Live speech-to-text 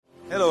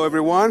Hello,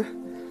 everyone.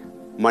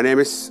 My name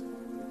is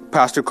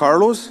Pastor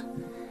Carlos,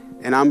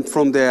 and I'm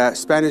from the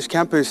Spanish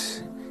campus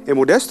in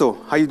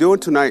Modesto. How you doing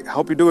tonight? I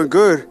hope you're doing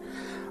good.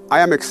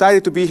 I am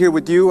excited to be here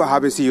with you. I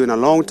haven't seen you in a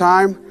long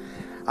time.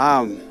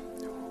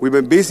 We've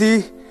been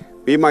busy,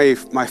 me and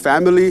my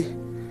family,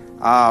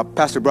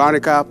 Pastor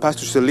Veronica,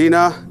 Pastor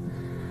Selena,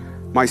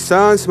 my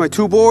sons, my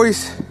two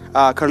boys,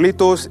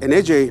 Carlitos and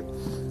AJ.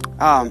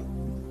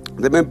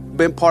 They've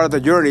been part of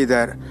the journey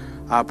that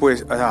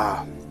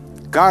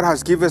God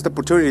has given us the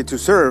opportunity to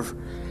serve,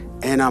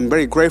 and I'm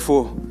very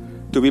grateful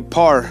to be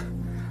part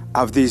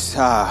of this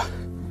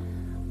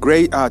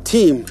great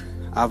team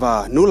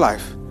of New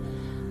Life.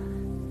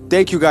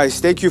 Thank you, guys.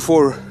 Thank you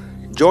for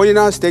joining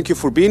us. Thank you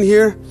for being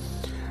here.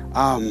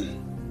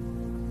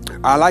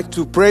 I like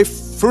to pray.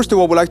 First of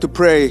all, we'd like to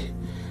pray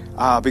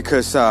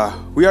because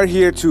we are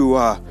here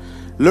to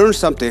learn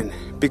something,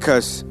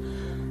 because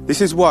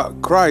this is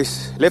what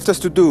Christ left us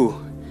to do,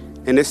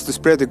 and it's to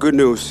spread the good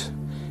news.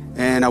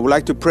 And I would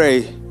like to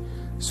pray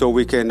so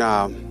we can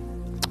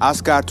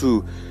ask God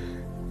to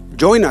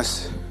join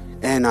us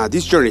in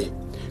this journey.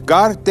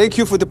 God, thank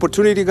you for the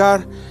opportunity,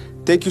 God.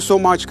 Thank you so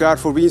much, God,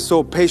 for being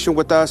so patient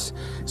with us,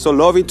 so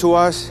loving to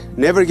us,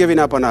 never giving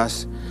up on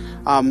us.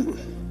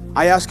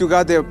 I ask you,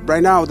 God, that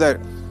right now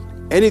that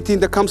anything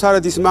that comes out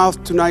of this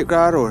mouth tonight,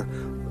 God, or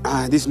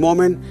this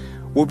moment,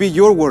 will be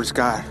your words,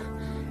 God.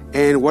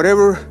 And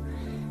whatever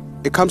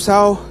it comes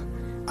out,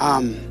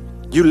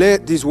 you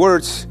let these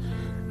words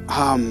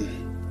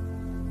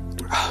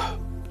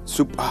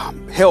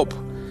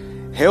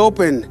help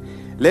and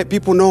let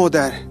people know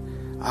that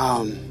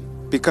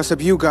because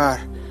of you, God,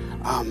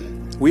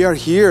 we are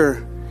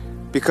here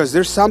because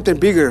there's something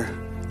bigger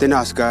than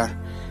us, God.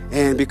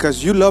 And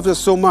because you love us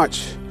so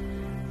much,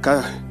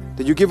 God,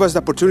 that you give us the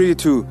opportunity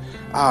to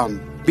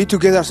be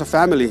together as a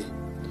family.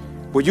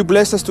 Will you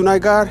bless us tonight,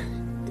 God?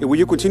 And will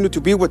you continue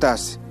to be with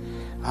us?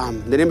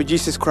 In the name of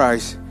Jesus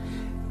Christ,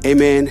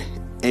 amen,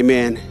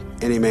 amen,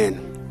 and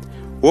amen.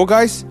 Well,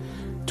 guys,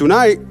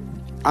 tonight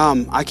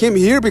I came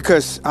here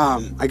because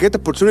I get the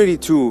opportunity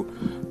to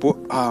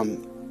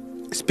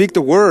speak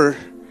the word,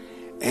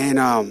 and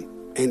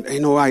you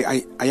know,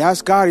 I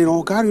asked God,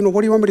 God,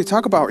 what do you want me to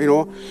talk about,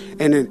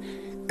 and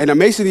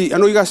amazingly, I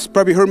know you guys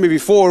probably heard me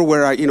before,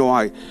 where I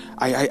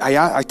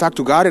talked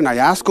to God and I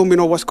asked him,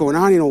 what's going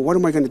on, what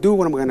am I going to do,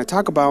 what am I going to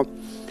talk about,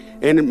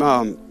 and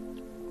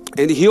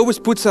he always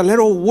puts a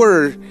little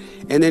word,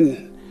 and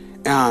then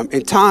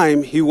in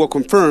time he will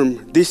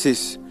confirm this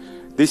is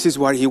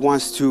what he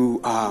wants to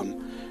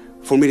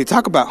for me to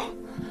talk about.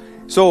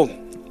 So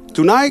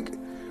tonight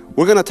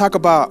we're going to talk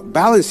about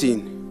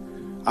balancing.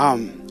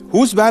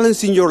 Who's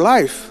balancing your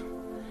life?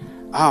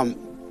 I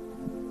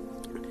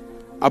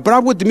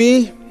brought with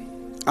me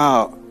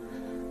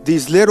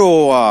this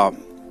little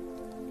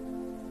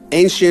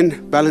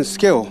ancient balance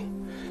scale.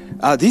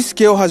 This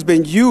scale has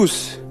been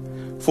used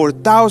for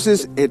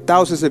thousands and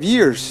thousands of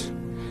years.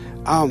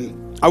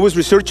 I was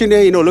researching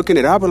it, looking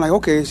it up, and like,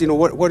 okay,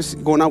 what is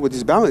going on with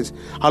this balance?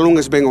 How long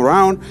it's been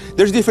around?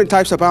 There's different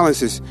types of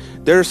balances.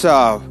 There's,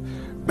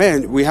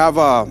 we have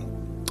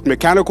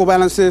mechanical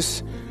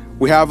balances.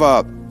 We have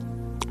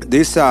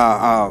this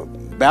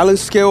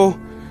balance scale.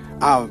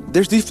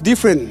 There's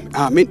different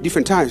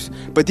types.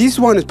 But this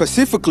one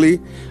specifically,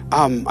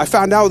 I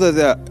found out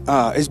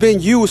that it's been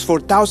used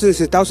for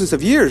thousands and thousands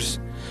of years.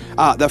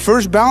 The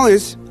first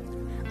balance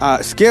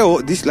scale,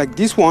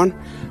 this one,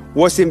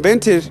 was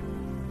invented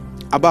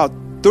about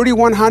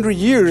 3,100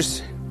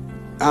 years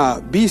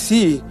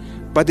BC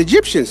by the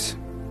Egyptians.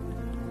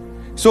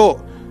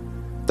 So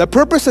the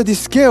purpose of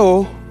this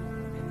scale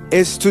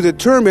is to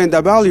determine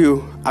the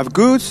value of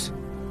goods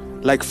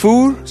like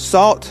food,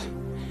 salt,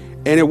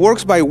 and it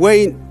works by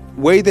weighing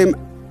them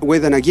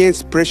with and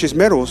against precious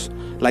metals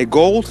like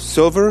gold,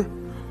 silver,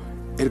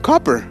 and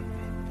copper.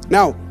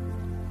 Now,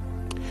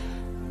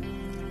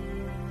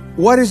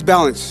 what is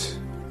balance?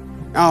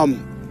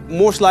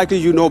 Most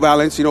likely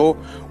balance.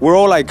 We're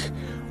all like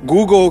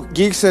Google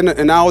geeks, and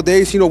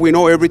nowadays, we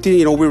know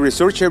everything. We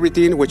research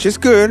everything, which is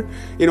good.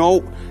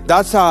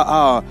 That's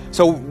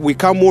so we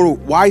become more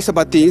wise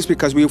about things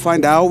because we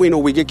find out.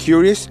 We get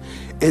curious,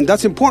 and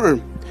that's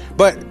important.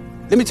 But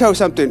let me tell you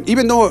something.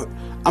 Even though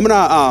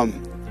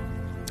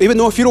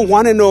if you don't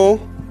want to know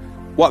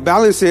what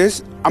balance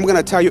is, I'm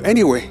gonna tell you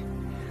anyway,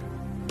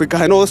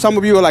 because I know some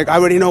of you are like, I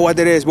already know what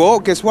it is. Well,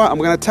 guess what? I'm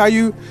gonna tell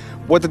you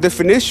what the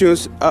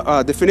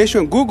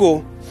definition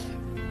Google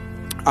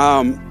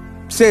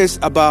says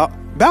about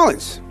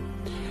balance.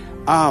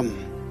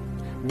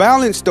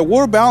 Balance. The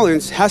word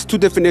balance has two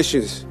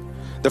definitions.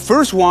 The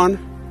first one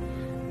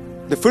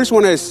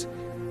is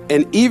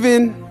an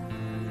even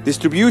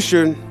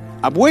distribution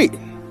of weight,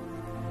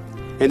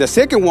 and the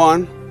second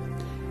one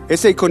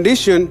is a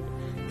condition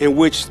in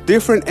which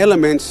different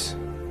elements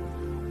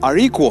are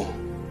equal.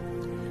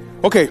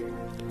 Okay,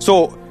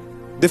 so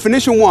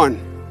definition one,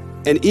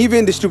 an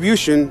even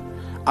distribution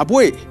of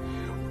weight.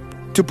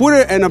 To put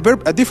it in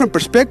a different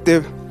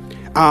perspective,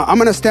 I'm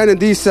going to stand in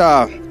this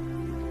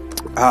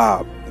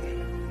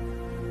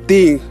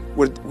thing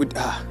with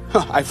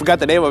I forgot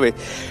the name of it.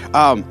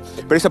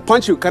 But it's a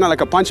kind of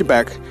like a punching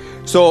bag.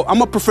 So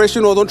I'm a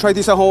professional. Don't try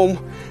this at home.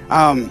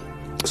 I'm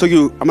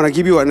going to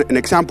give you an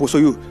example. So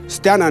you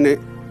stand on it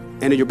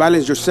and then you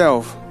balance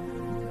yourself.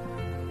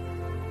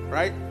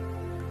 Right?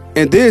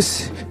 And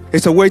this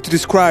is a way to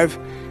describe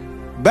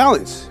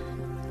balance.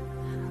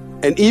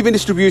 An even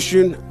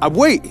distribution of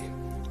weight.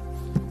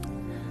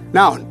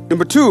 Now,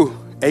 number 2,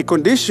 a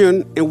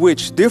condition in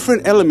which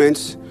different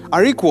elements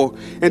are equal.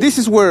 And this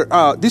is where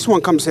this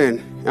one comes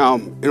in.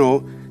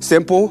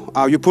 Simple.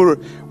 You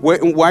put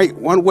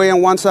one way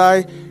on one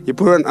side, you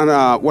put it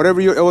on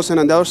whatever else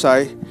on the other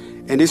side,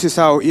 and this is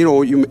how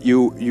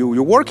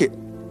you work it.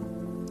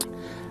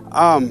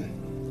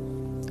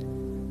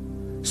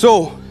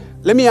 So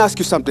let me ask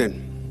you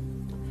something.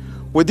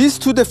 With these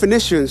 2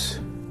 definitions,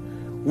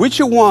 which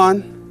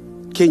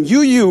one can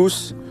you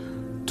use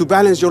to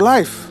balance your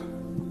life?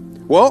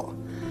 Well,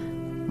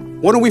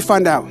 why don't we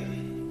find out?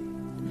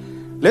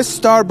 Let's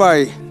start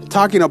by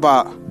talking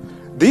about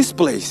this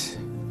place,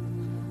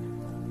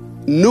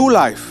 New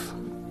Life.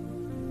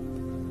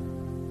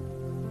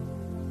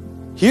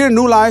 Here in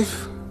New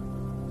Life,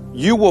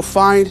 you will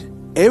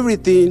find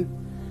everything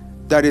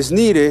that is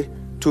needed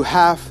to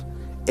have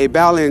a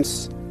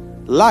balanced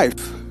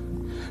life.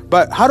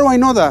 But how do I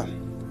know that?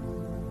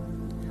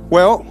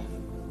 Well,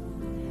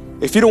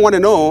 if you don't want to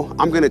know,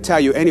 I'm going to tell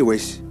you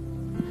anyways.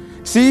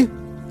 See,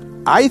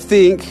 I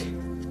think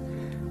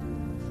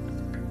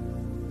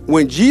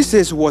when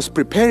Jesus was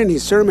preparing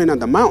his sermon on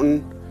the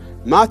mountain,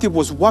 Matthew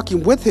was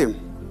walking with him.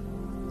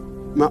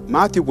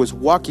 Matthew was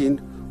walking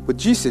with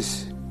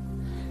Jesus.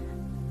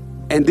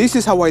 And this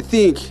is how I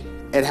think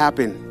it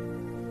happened.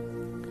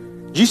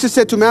 Jesus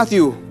said to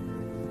Matthew,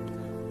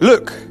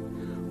 look,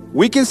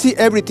 we can see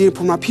everything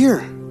from up here.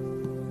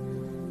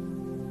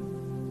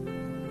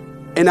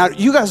 And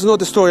you guys know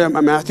the story of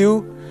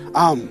Matthew.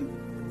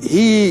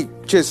 He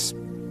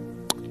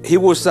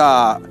was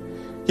a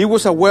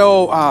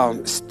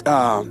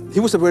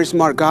very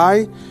smart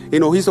guy.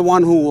 He's the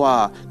one who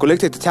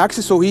collected the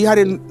taxes. So he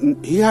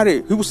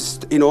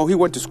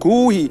went to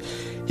school. He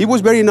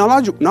was very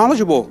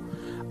knowledgeable.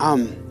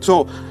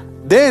 So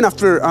then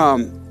after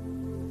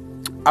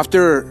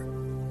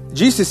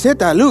Jesus said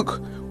that,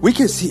 look, we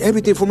can see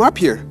everything from up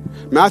here.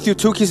 Matthew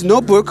took his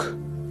notebook,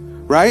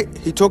 right?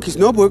 He took his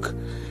notebook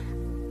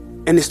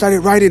and he started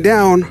writing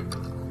down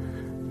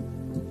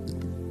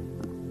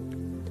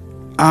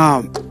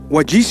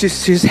what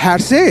Jesus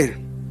had said.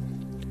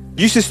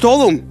 Jesus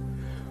told him,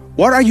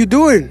 what are you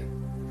doing?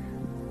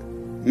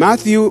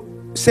 Matthew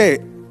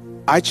said,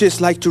 I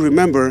just like to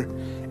remember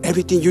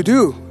everything you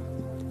do.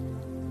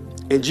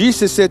 And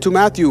Jesus said to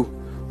Matthew,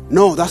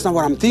 no, that's not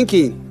what I'm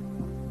thinking.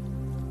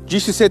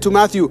 Jesus said to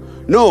Matthew,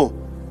 no.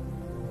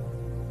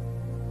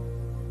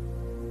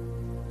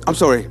 I'm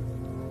sorry.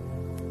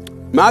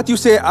 Matthew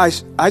said,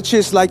 I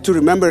just like to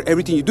remember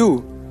everything you do.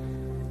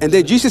 And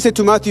then Jesus said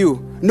to Matthew,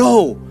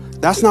 no,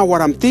 that's not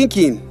what I'm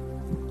thinking.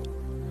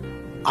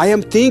 I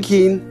am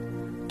thinking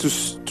to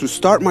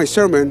start my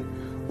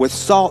sermon with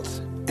salt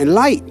and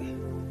light.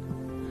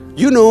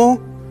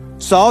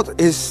 Salt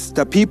is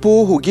the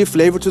people who give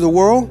flavor to the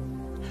world.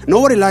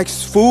 Nobody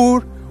likes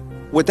food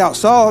without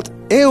salt.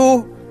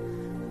 Ew.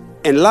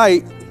 And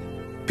light,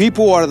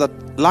 people are the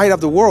light of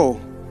the world.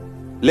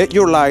 Let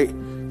your light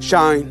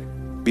shine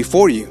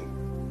before you,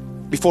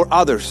 before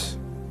others.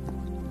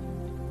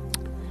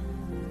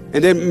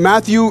 And then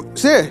Matthew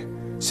said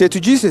to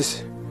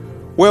Jesus,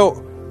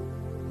 well,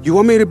 you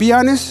want me to be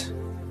honest?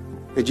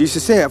 And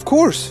Jesus said, of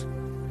course.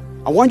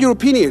 I want your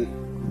opinion.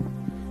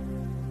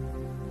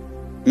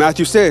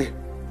 Matthew said,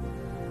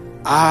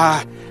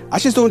 I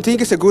just don't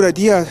think it's a good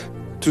idea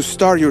to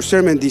start your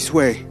sermon this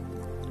way.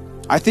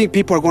 I think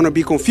people are going to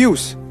be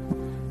confused.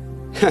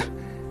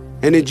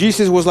 And then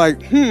Jesus was like,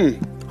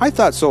 I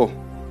thought so.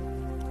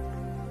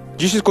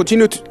 Jesus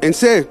continued and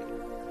said,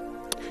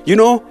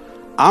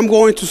 I'm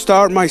going to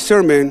start my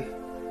sermon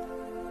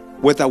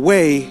with a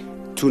way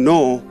to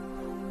know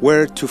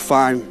where to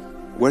find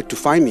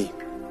me.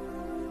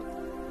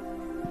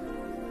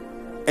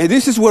 And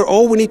this is where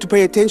all we need to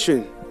pay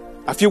attention.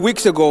 A few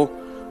weeks ago,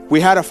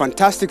 we had a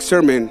fantastic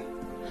sermon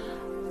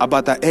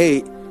about the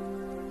 8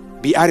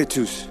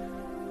 Beatitudes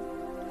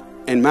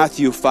in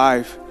Matthew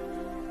 5,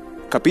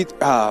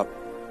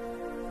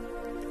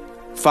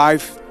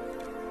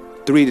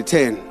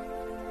 3-10.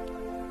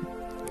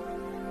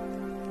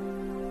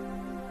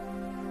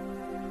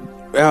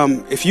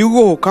 If you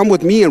go come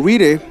with me and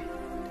read it,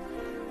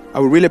 I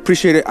would really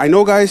appreciate it. I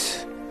know,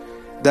 guys,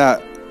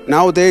 that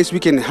nowadays we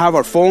can have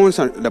our phones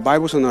and the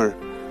Bibles on our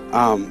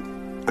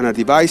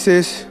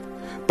devices,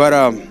 but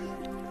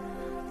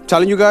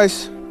telling you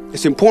guys,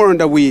 it's important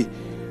that we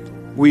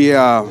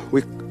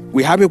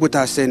have it with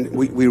us and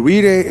we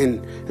read it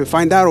and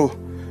find out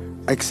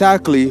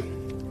exactly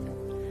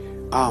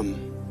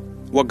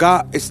what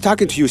God is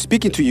talking to you,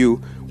 speaking to you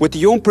with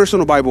your own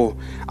personal Bible.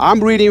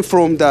 I'm reading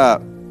from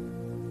the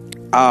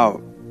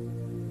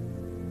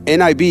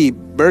NIV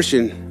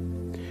version,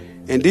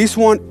 and this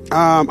one,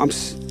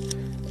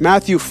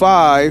 Matthew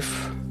 5,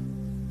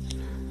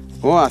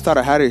 Oh, I thought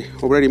I had it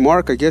already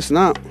marked. I guess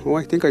not. Oh,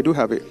 I think I do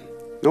have it.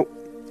 Nope.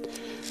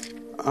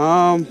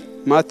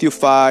 Matthew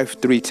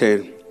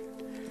 5:3-10.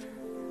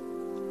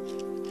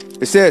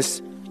 It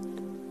says,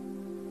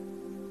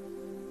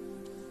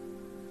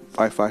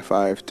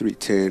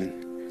 5:3-10.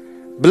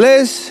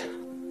 Blessed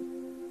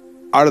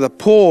are the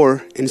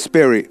poor in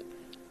spirit,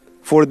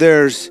 for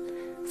theirs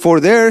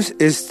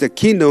is the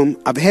kingdom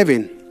of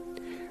heaven.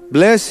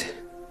 Blessed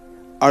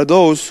are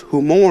those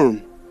who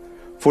mourn,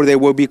 for they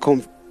will be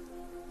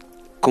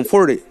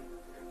comforted.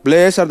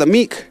 Blessed are the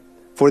meek,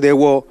 for they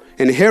will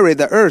inherit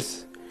the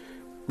earth.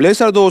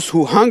 Blessed are those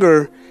who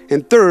hunger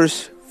and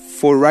thirst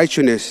for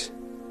righteousness,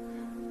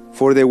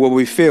 for they will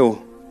be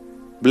filled.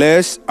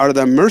 Blessed are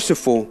the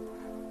merciful,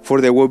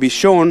 for they will be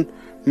shown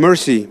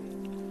mercy.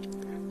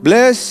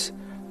 Blessed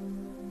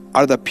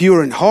are the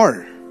pure in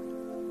heart,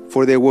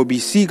 for they will be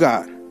see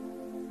God.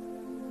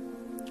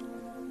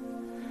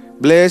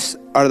 Blessed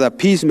are the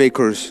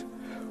peacemakers,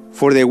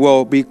 for they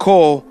will be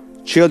called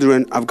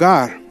children of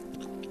God.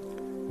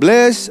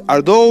 Blessed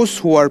are those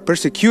who are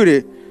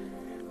persecuted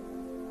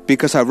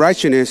because of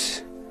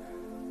righteousness,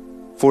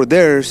 for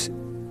theirs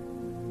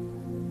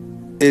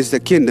is the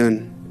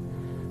kingdom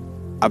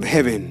of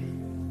heaven.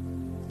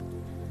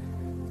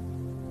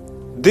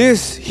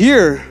 This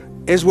here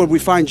is where we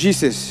find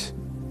Jesus.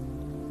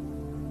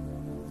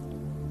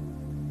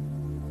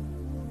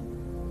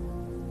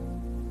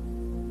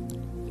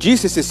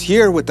 Jesus is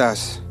here with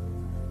us.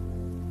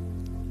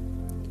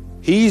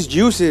 He's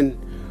using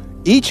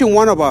each and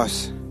one of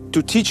us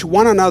to teach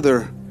one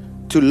another,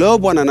 to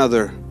love one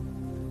another.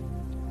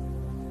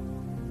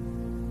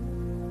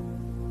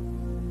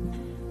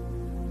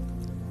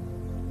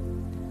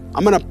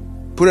 I'm going to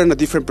put it in a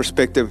different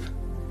perspective.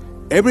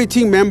 Every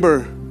team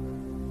member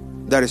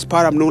that is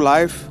part of New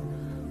Life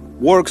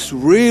works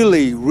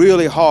really,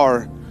 really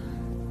hard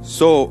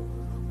so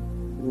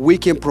we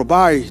can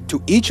provide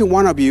to each and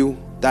one of you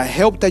the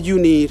help that you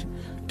need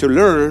to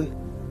learn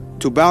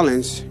to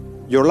balance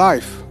your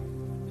life.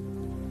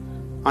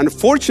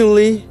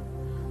 Unfortunately,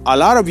 a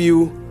lot of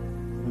you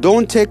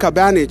don't take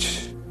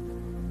advantage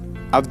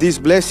of these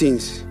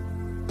blessings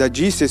that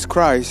Jesus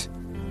Christ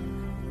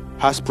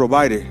has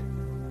provided.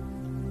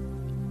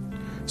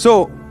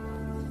 So,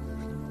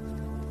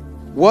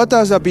 what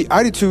does the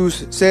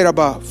Beatitudes say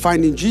about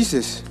finding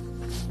Jesus?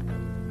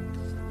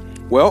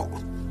 Well,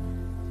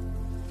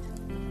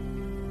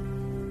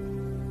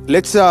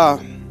 let's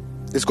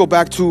go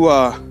back to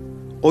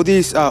all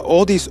these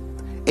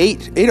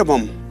eight of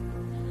them.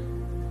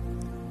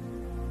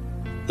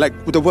 Like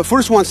the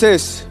first one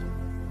says,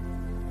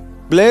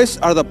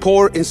 blessed are the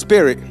poor in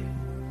spirit.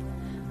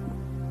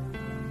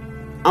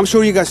 I'm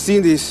sure you guys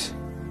seen this,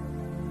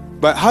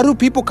 but how do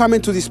people come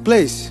into this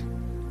place?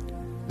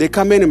 They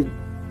come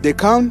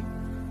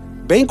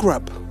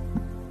bankrupt.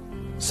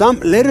 Some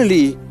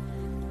literally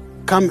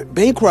come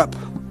bankrupt.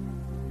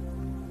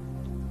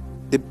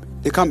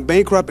 They come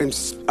bankrupt in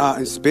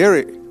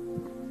spirit.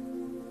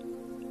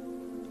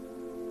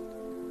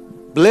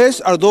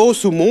 Blessed are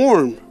those who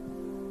mourn.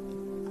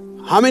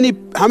 How many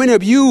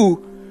of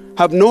you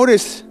have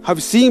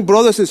seen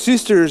brothers and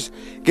sisters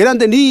get on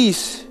their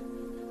knees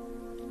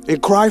and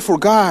cry for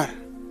God?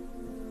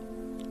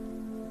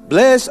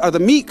 Blessed are the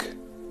meek.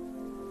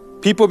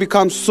 People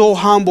become so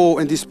humble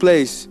in this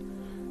place.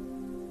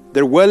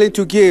 They're willing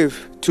to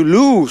give, to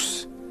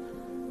lose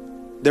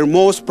their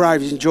most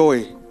prized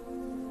joy.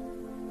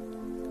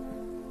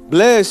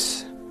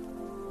 Blessed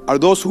are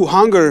those who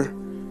hunger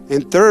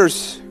and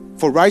thirst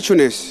for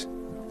righteousness.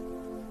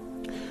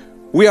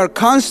 We are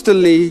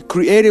constantly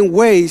creating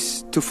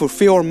ways to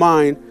fulfill our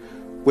mind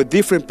with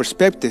different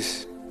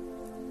perspectives.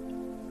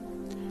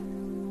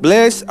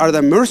 Blessed are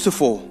the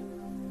merciful.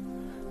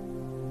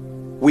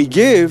 We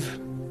give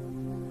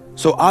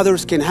so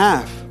others can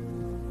have.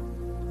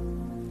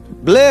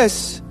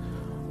 Blessed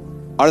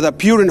are the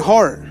pure in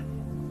heart.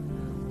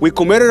 We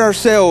committed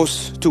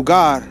ourselves to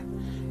God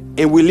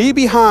and we leave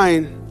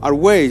behind our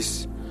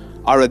ways,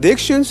 our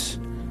addictions,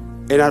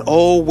 and our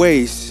old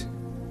ways,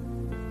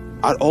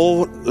 our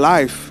old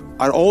life,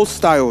 our old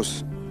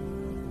styles.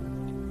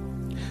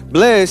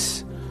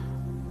 Blessed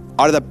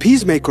are the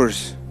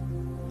peacemakers.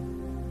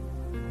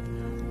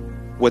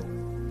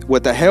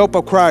 With the help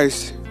of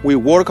Christ, we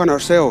work on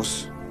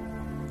ourselves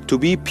to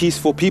be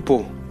peaceful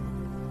people.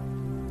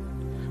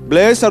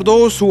 Blessed are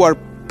those who are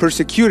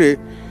persecuted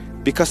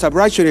because of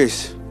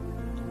righteousness.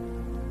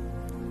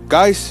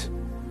 Guys,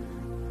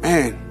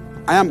 man,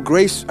 I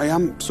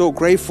am so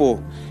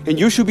grateful, and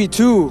you should be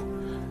too,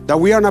 that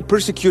we are not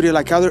persecuted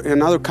like in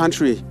another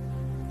country,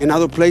 in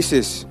other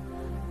places,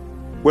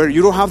 where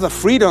you don't have the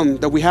freedom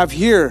that we have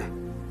here.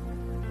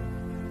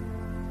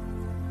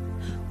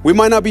 We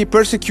might not be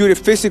persecuted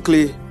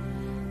physically,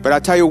 but I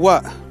tell you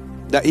what,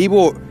 the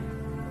evil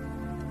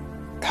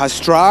has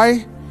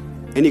tried,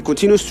 and he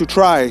continues to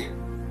try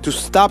to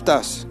stop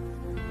us.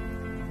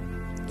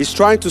 He's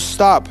trying to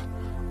stop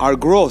our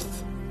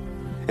growth.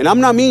 And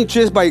I'm not mean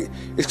just by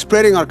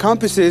spreading our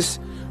campuses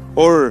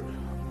or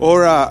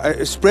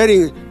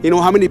spreading,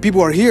 how many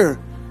people are here.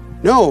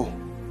 No.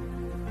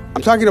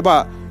 I'm talking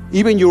about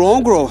even your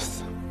own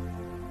growth.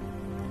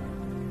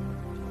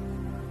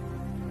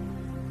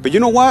 But you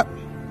know what?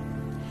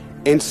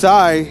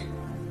 Inside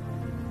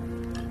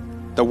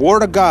the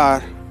Word of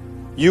God,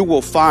 you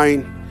will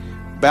find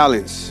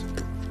balance.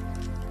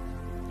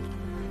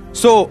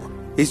 So,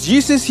 is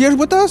Jesus here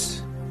with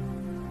us?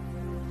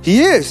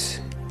 He is.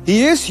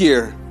 He is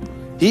here.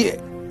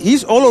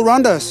 He's all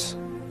around us.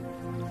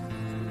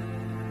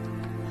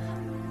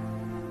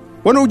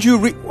 Why don't you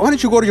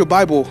go to your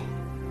Bible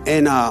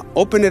and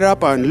open it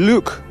up on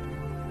Luke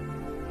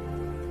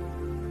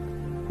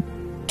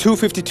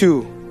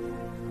 2:52.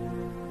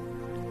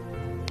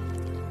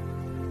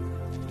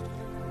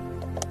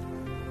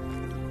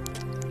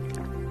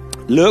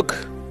 Luke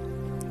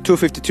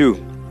 2:52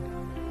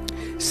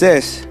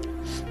 says,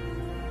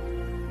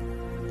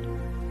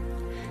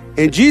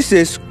 and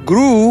Jesus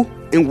grew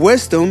in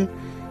wisdom,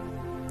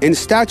 in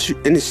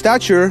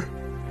stature,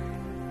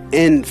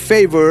 in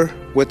favor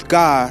with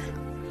God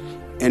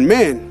and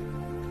men.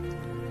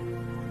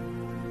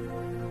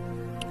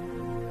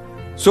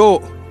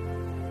 So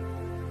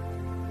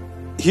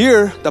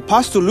here, the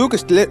Apostle Luke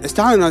is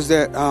telling us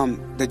that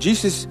that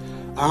Jesus,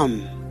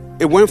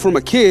 it went from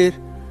a kid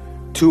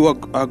to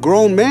a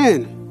grown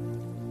man.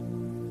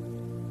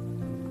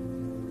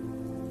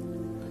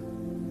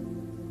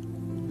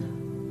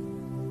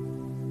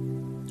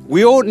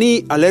 We all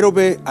need a little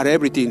bit of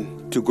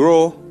everything to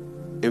grow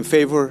in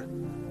favor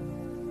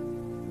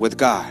with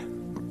God.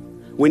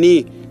 We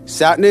need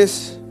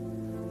sadness,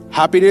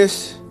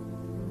 happiness.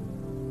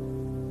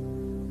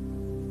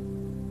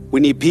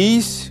 We need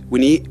peace. We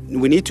need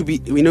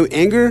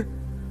anger.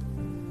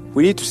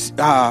 We need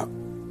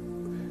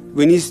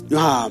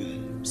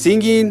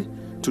singing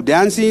to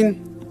dancing.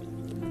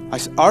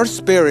 As our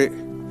spirit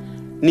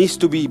needs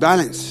to be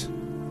balanced.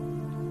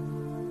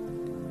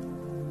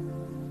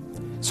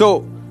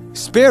 So,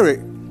 spirit,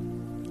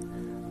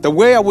 the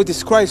way I would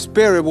describe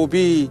spirit will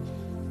be,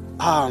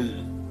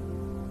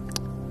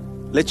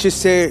 let's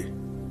just say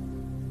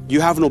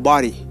you have no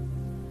body,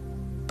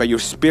 but your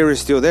spirit is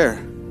still there.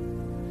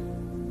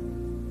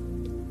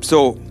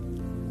 So,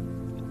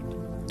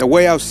 the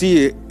way I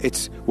see it,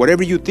 it's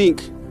whatever you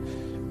think,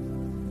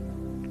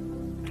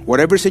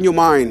 whatever's in your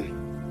mind,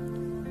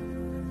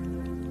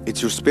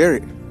 it's your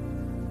spirit.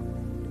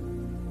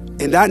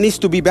 And that needs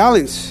to be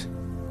balanced.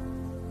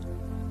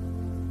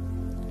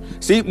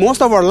 See,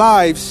 most of our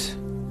lives,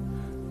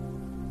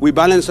 we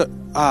balance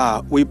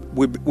our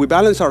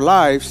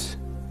lives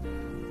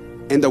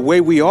in the way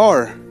we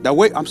are, the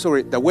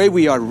way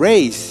we are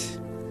raised.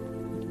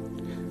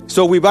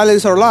 So we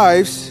balance our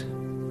lives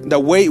the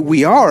way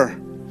we are.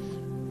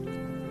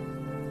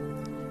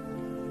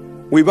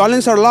 We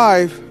balance our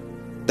life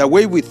the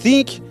way we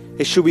think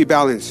it should be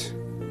balanced.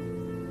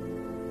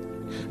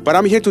 But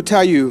I'm here to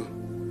tell you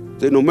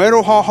that no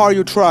matter how hard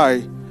you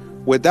try,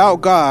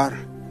 without God,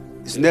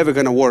 it's never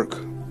going to work.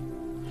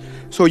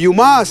 So you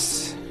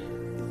must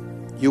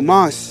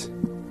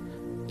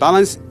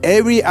balance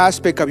every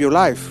aspect of your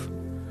life.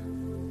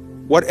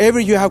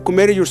 Whatever you have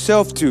committed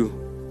yourself to.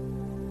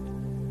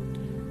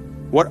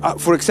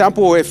 For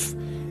example, if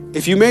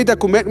you made that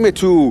commitment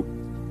to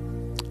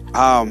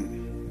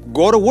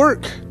go to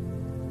work,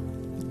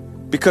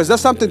 because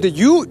that's something that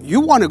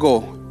you want to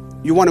go.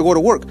 You want to go to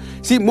work.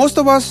 See, most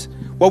of us,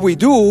 what we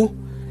do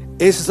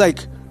is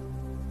like,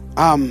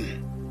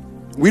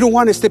 we don't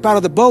want to step out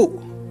of the boat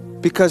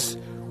because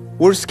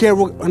we're scared.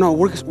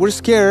 We're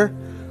scared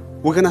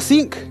we're gonna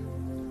sink.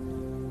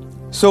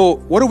 So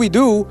what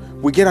do?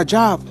 We get a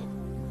job.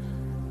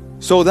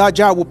 So that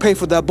job will pay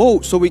for that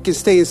boat, so we can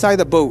stay inside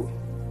the boat.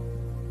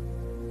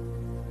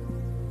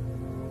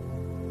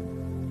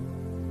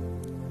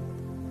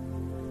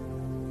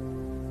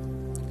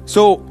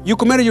 So you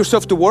committed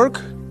yourself to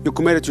work. You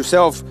committed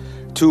yourself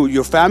to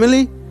your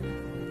family.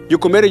 You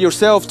committed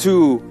yourself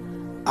to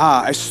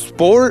a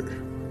sport.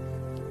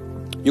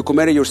 You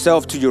committed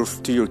yourself to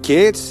your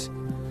kids.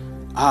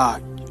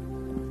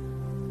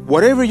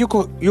 Whatever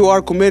you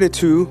are committed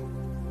to,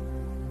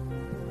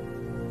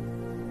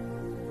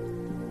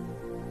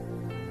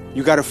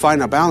 you got to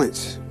find a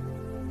balance.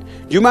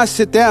 You must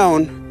sit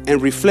down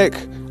and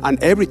reflect on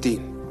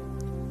everything.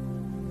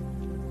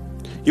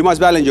 You must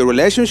balance your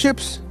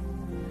relationships,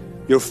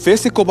 your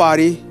physical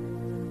body,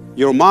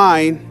 your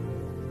mind,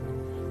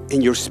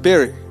 and your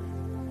spirit.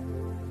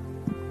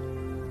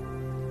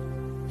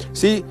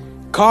 See,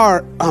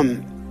 God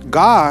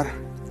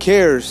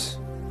cares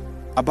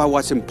about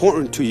what's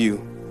important to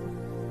you.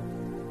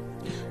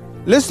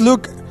 Let's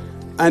look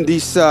at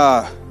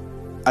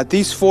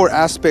these four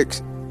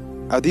aspects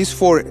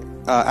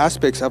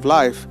of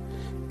life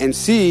and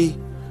see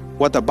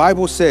what the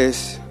Bible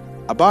says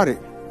about it.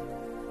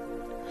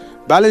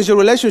 Balance your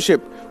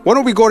relationship. Why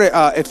don't we go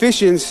to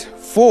Ephesians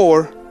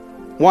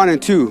 4:1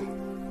 and 2?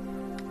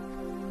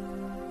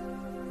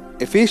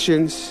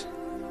 Ephesians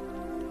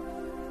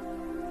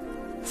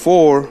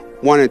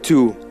 4:1 and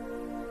 2.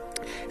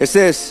 It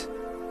says,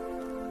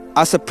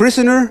 as a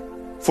prisoner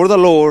for the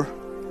Lord,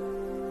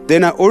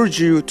 then I urge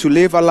you to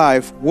live a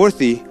life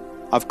worthy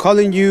of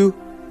calling you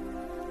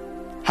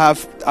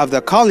of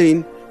the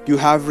calling you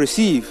have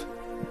received.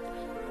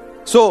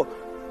 So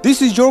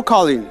this is your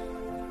calling.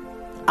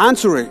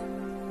 Answer it.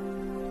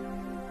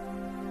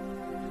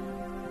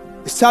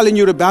 It's telling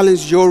you to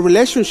balance your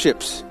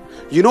relationships.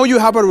 You know you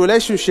have a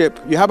relationship.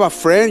 You have a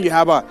friend. You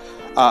have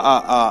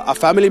a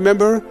family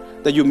member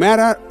that you met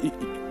at,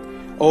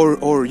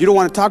 or you don't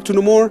want to talk to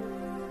no more.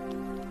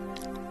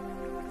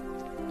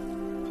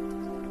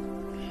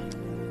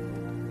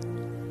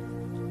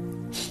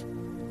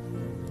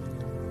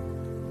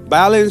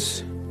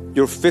 Balance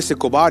your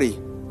physical body.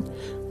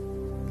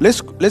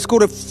 Let's go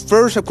to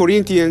 1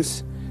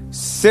 Corinthians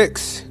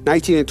 6,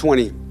 19 and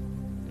 20.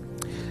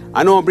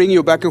 I know I'm bringing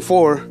you back and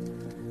forth,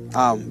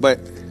 but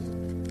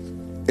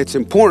it's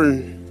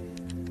important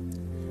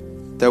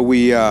that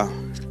we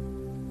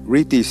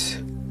read this.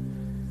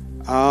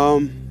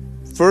 1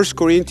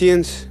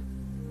 Corinthians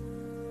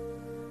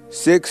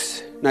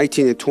 6,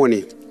 19 and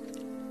 20.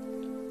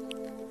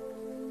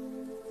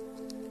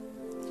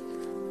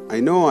 I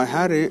know I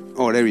had it.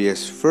 Oh, there he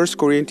is. 1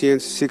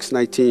 Corinthians 6,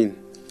 19.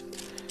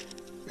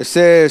 It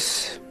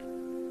says,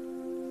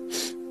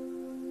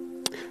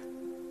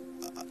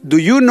 do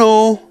you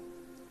know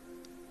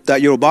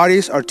that your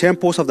bodies are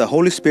temples of the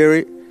Holy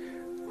Spirit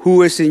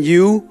who is in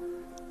you,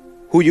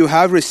 who you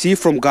have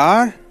received from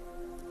God?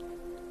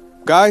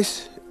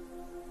 Guys,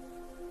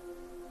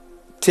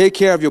 take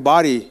care of your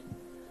body.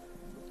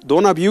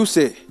 Don't abuse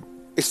it.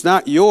 It's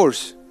not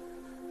yours.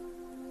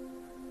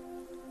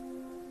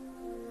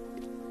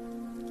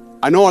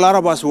 I know a lot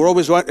of us, we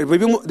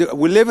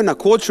live in a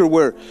culture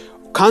where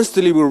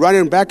constantly we're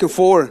running back and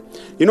forth.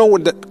 You know,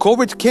 when the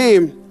COVID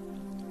came,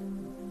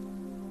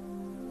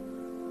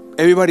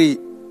 everybody,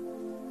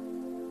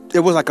 it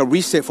was like a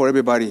reset for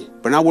everybody.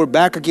 But now we're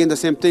back again, the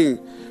same thing.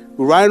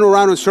 We're riding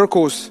around in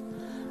circles,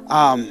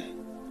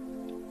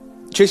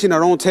 chasing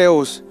our own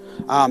tails,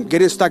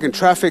 getting stuck in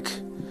traffic,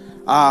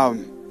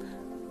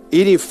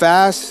 eating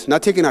fast,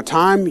 not taking our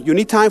time. You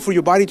need time for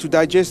your body to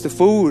digest the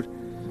food.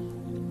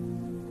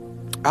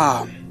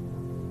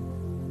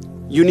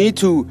 You need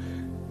to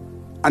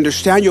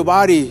understand your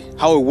body,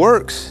 how it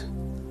works.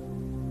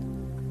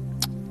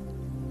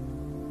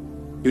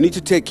 You need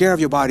to take care of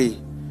your body.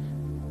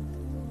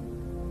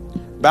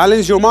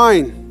 Balance your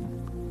mind.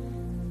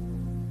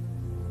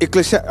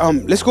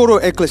 Let's go to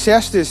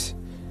Ecclesiastes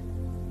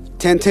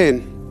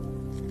 10:10.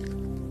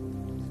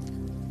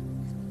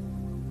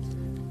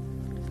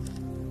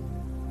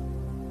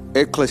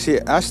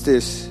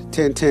 Ecclesiastes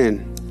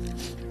 10:10.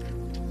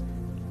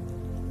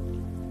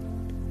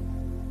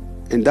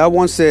 And that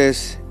one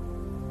says,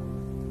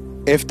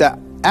 if the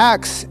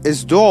axe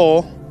is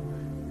dull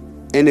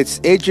and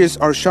its edges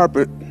are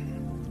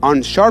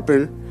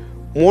unsharpened,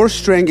 more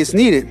strength is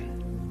needed,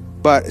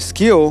 but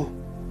skill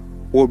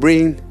will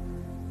bring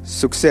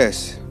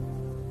success.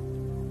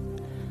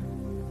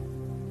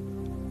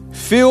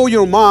 Fill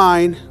your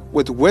mind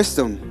with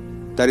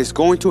wisdom that is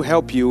going to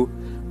help you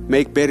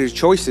make better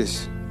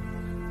choices.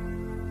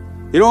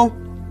 You know,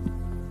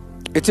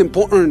 it's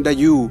important that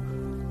you,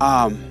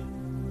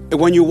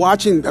 when you're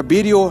watching a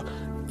video,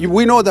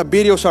 we know that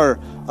videos are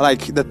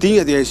like the thing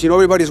is, you know,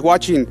 everybody's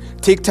watching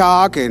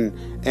TikTok and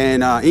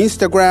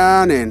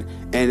Instagram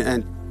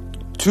and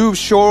Tube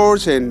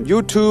Shorts and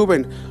YouTube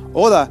and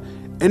all that,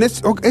 and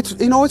it's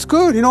you know, it's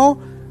good, you know,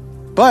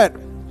 but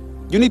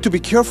you need to be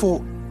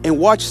careful and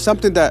watch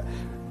something that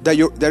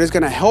is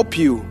going to help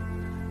you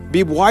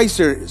be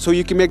wiser, so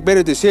you can make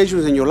better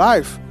decisions in your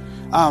life.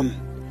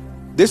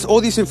 There's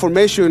all this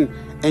information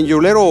in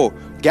your little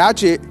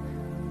gadget,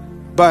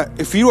 but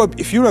if you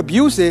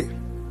abuse it,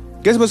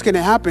 guess what's going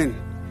to happen?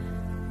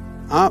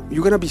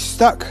 You're going to be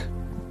stuck.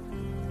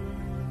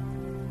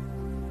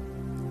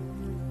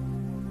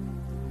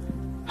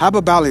 Have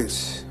a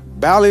balance.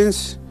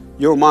 Balance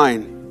your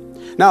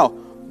mind. Now,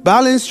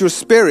 balance your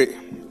spirit.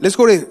 Let's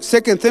go to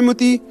 2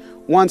 Timothy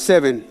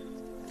 1:7.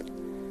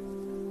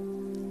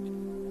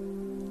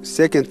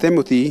 2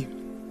 Timothy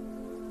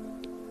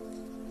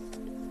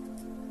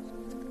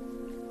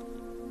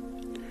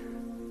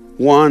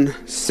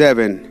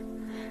 1:7.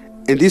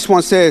 And this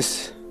one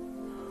says,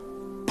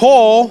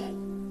 Paul,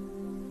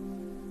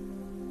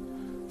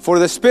 for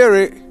the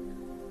Spirit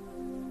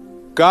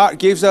God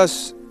gives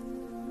us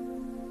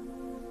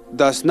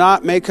does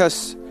not make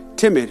us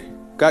timid.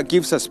 God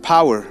gives us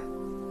power.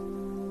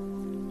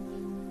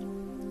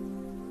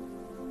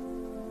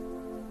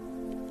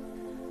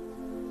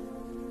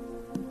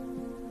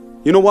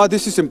 You know why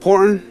this is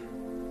important?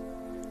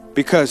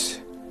 Because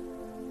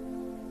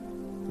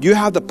you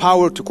have the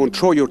power to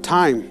control your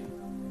time.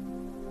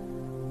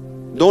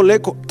 Don't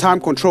let time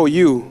control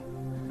you.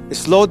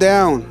 Slow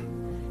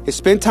down.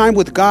 Spend time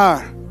with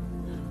God.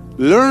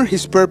 Learn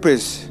His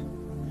purpose.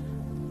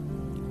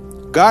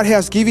 God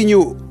has given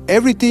you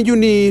everything you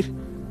need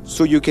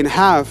so you can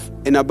have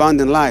an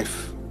abundant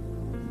life.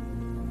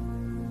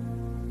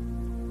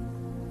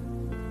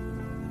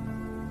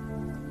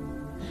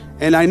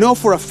 And I know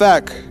for a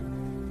fact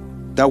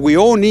that we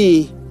all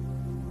need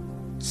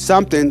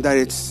something that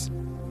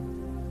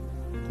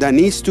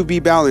needs to be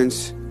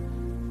balanced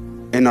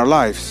in our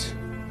lives.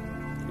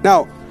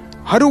 Now,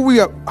 how do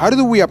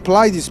we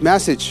apply this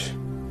message?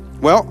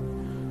 Well,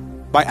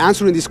 by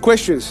answering these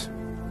questions.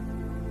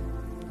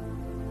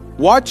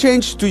 What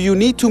change do you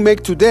need to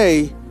make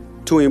today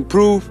to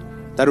improve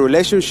the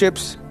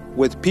relationships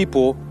with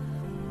people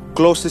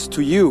closest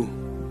to you?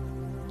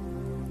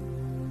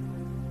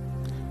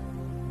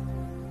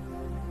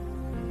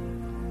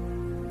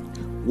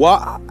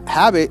 What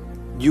habit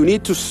you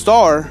need to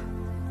start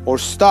or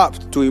stop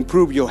to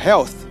improve your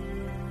health?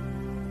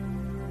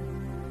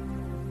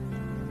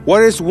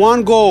 What is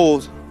one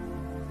goal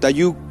that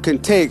you can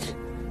take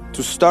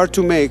to start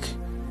to make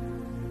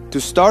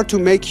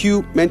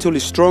you mentally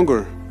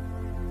stronger?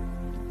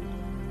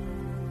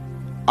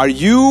 Are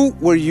you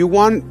where you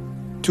want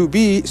to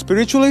be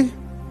spiritually?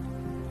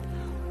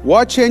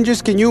 What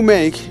changes can you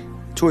make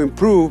to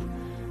improve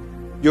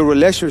your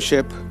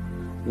relationship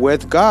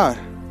with God?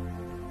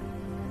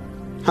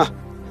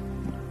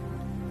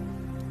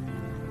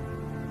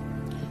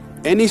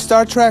 Any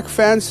Star Trek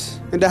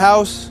fans in the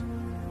house?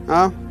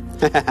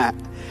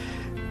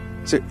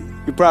 So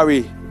you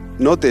probably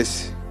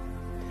noticed.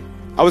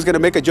 I was gonna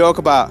make a joke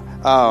about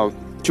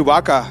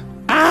Chewbacca.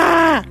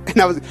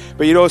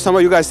 But some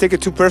of you guys take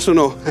it too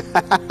personal.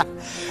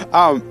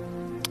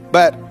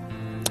 But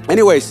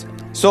anyways,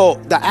 so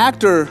the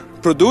actor,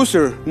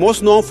 producer,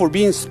 most known for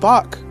being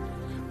Spock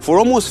for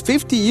almost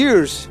 50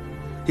 years,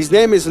 his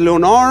name is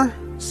Leonard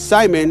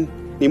Simon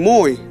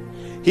Nimoy.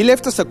 He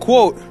left us a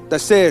quote that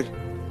said,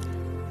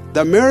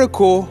 "The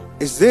miracle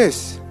is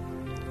this: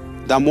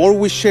 the more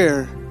we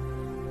share,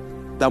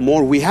 the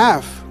more we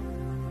have."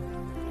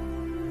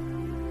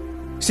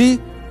 See,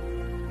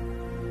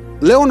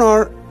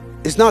 Leonard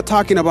is not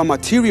talking about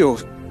material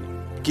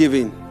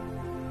giving.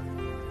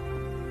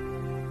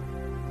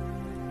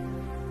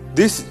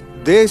 This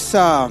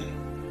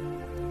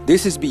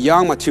is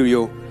beyond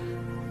material.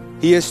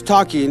 He is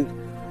talking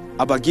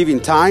about giving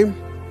time,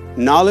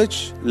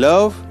 knowledge,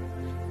 love,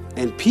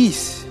 and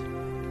peace.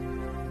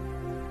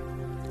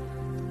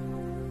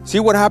 See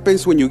what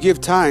happens when you give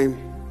time?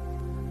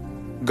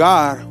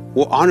 God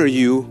will honor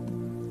you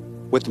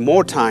with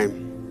more time.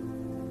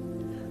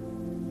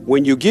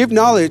 When you give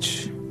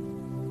knowledge,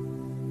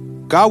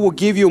 God will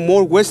give you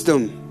more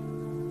wisdom.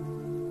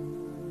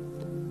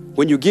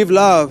 When you give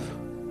love,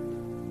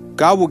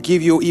 God will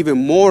give you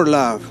even more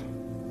love.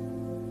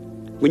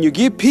 When you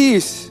give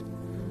peace,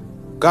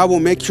 God will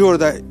make sure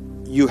that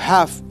you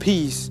have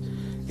peace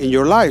in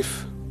your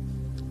life.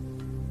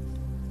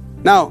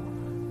 Now,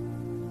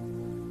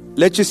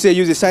 let's just say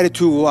you decided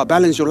to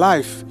balance your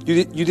life.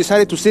 You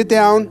decided to sit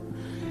down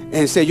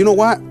and say, you know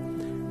what?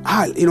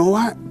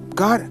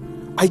 God,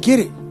 I get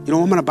it.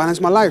 I'm going to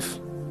balance my life.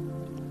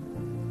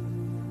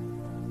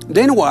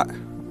 Then what?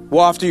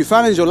 Well, after you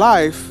balance your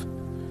life,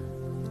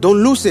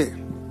 don't lose it.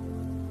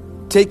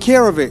 Take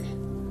care of it.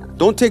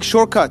 Don't take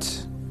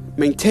shortcuts.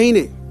 Maintain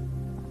it.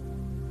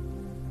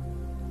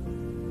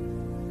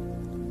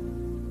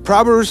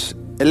 Proverbs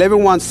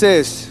 11:1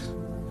 says,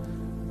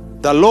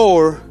 "The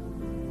Lord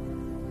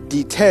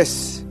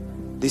detests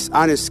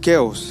dishonest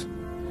scales,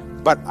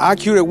 but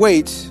accurate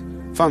weights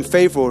find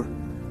favor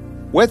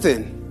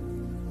within."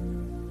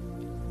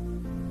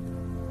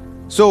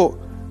 So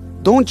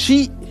don't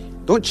cheat.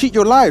 Don't cheat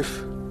your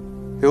life.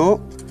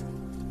 Don't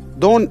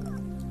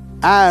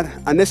add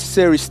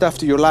unnecessary stuff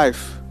to your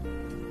life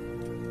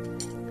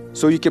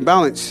so you can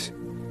balance.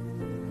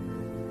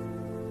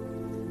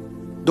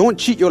 Don't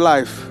cheat your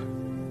life.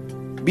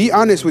 Be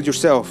honest with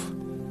yourself.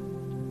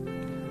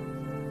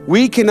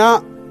 We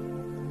cannot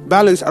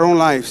balance our own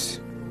lives.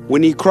 We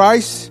need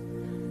Christ.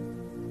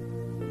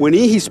 We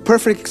need His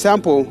perfect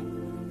example.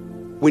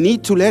 We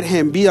need to let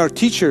Him be our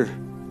teacher.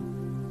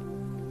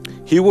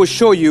 He will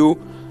show you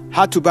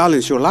how to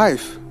balance your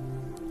life.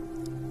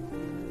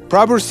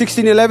 Proverbs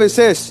 16:11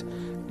 says,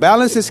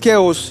 "Balance and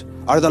scales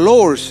are the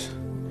Lord's.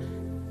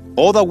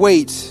 All the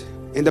weights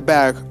in the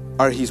bag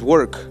are His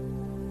work."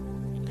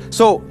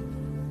 So,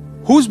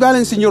 who's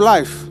balancing your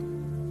life?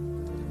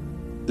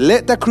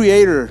 Let the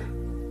Creator,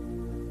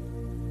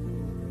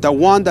 the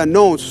one that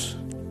knows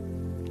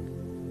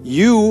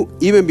you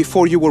even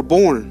before you were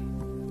born,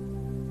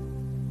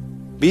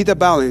 be the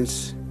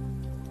balance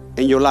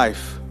in your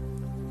life.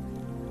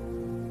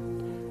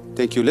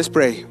 Thank you. Let's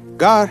pray.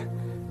 God,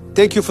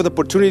 thank you for the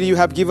opportunity you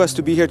have given us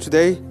to be here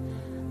today.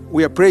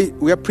 We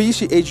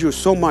appreciate you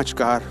so much,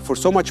 God, for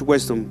so much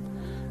wisdom.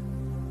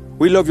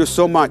 We love you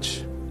so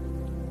much.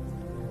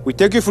 We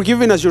thank you for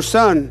giving us your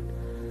Son,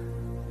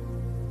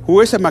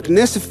 who is a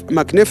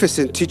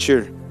magnificent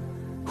teacher,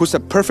 who's a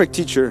perfect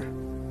teacher.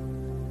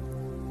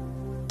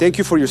 Thank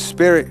you for your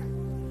Spirit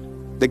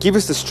that gives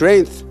us the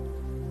strength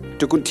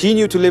to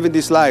continue to live in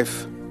this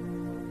life.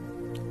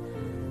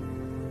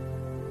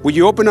 Will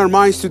you open our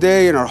minds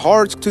today and our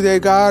hearts today,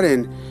 God,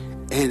 and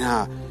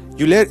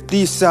you let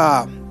these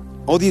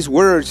all these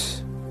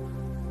words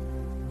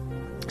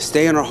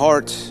stay in our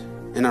hearts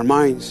and our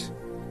minds.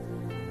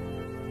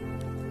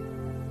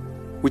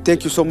 We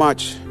thank you so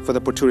much for the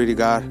opportunity,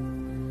 God.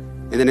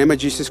 In the name of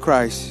Jesus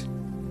Christ,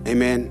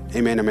 amen,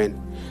 amen,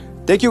 amen.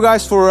 Thank you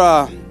guys for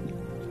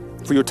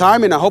for your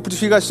time, and I hope to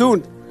see you guys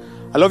soon.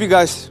 I love you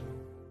guys.